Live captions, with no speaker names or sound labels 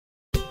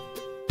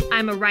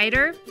I'm a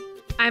writer,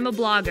 I'm a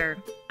blogger,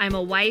 I'm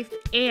a wife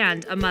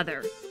and a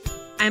mother.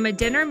 I'm a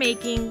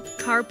dinner-making,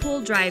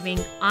 carpool-driving,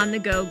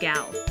 on-the-go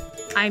gal.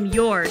 I'm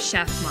your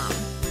Chef Mom.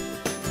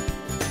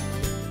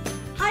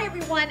 Hi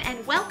everyone,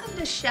 and welcome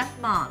to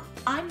Chef Mom.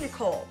 I'm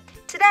Nicole.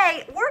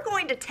 Today, we're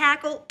going to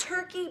tackle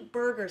turkey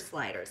burger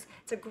sliders.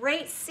 It's a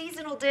great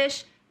seasonal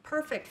dish,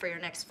 perfect for your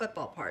next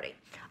football party.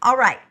 All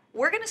right,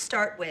 we're going to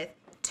start with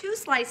 2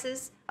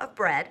 slices of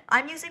bread.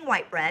 I'm using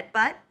white bread,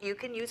 but you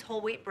can use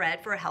whole wheat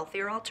bread for a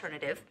healthier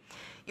alternative.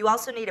 You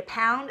also need a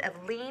pound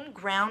of lean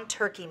ground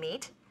turkey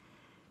meat,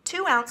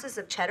 2 ounces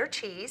of cheddar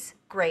cheese,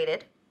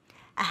 grated,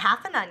 a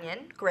half an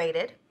onion,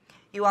 grated.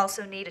 You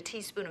also need a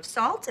teaspoon of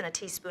salt and a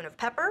teaspoon of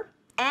pepper,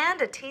 and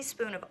a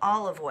teaspoon of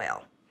olive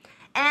oil.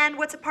 And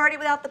what's a party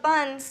without the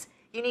buns?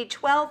 You need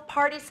 12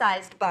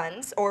 party-sized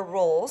buns or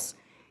rolls.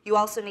 You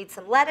also need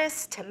some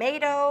lettuce,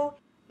 tomato,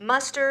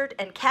 mustard,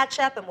 and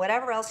ketchup, and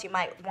whatever else you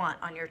might want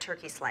on your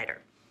turkey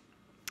slider.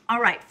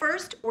 All right,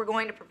 first we're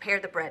going to prepare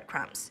the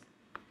breadcrumbs.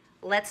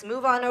 Let's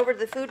move on over to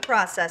the food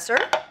processor.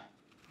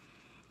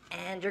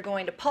 And you're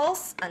going to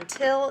pulse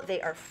until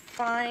they are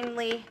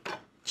finely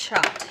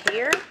chopped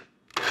here.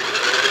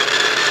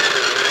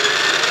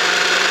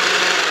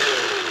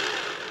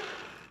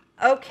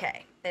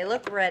 Okay, they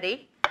look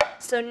ready.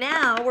 So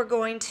now we're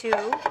going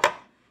to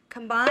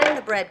combine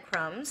the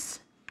breadcrumbs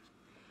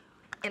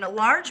in a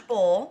large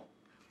bowl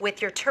with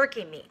your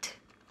turkey meat.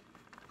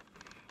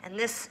 And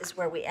this is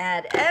where we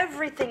add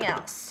everything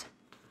else.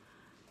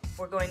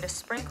 We're going to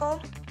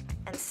sprinkle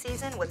and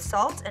season with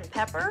salt and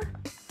pepper.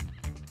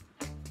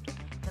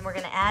 Then we're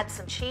going to add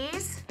some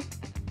cheese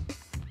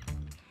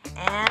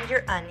and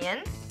your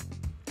onion.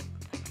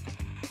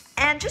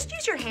 And just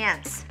use your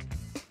hands.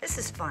 This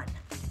is fun.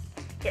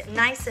 Get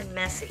nice and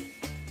messy.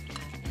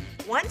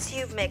 Once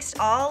you've mixed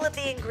all of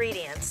the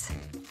ingredients,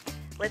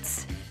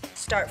 let's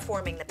start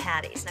forming the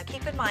patties. Now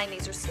keep in mind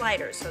these are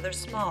sliders, so they're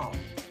small,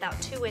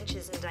 about 2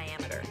 inches in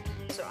diameter.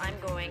 So I'm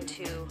going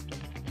to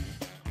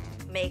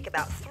make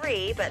about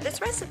 3, but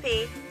this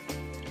recipe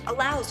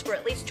allows for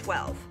at least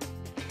 12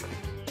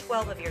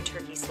 of your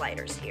turkey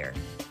sliders here.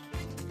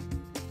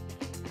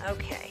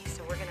 Okay,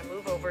 so we're going to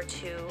move over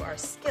to our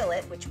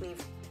skillet, which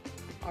we've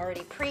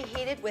already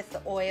preheated with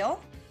the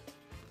oil.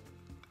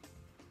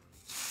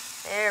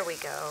 There we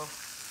go.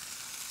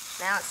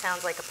 Now it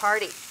sounds like a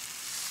party.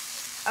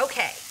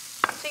 Okay,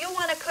 so you'll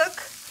want to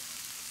cook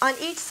on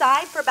each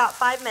side for about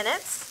 5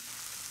 minutes.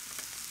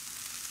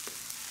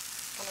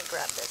 Let me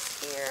grab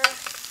this here.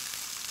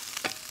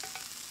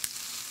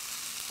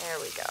 There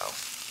we go.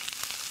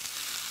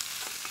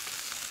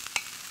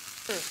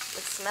 It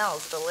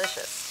smells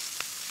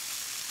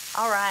delicious.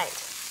 All right.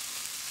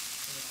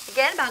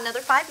 Again, about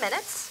another 5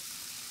 minutes.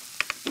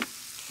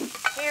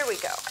 Here we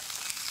go.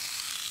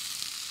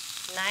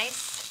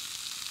 Nice,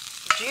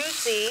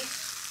 juicy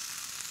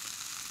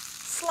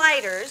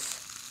sliders,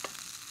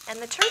 and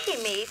the turkey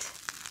meat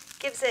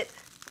gives it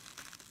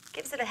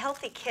a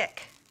healthy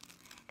kick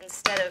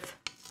instead of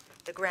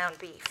the ground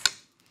beef.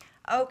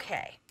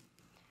 Okay.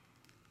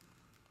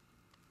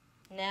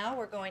 Now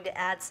we're going to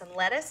add some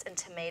lettuce and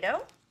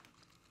tomato.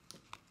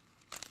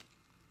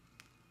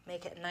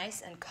 Make it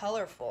nice and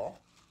colorful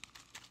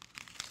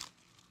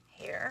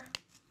here.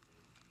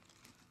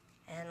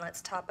 And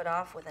let's top it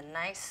off with a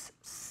nice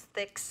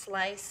thick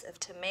slice of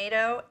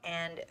tomato,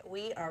 and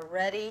we are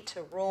ready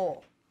to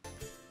roll.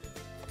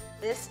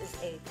 This is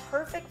a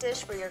perfect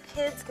dish for your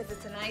kids because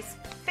it's a nice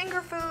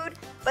finger food,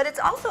 but it's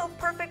also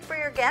perfect for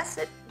your guests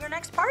at your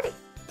next party.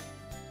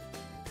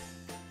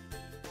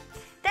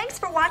 Thanks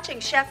for watching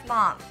Chef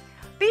Mom.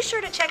 Be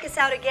sure to check us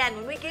out again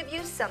when we give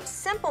you some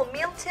simple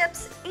meal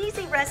tips,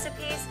 easy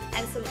recipes,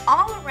 and some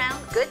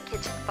all-around good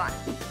kitchen fun.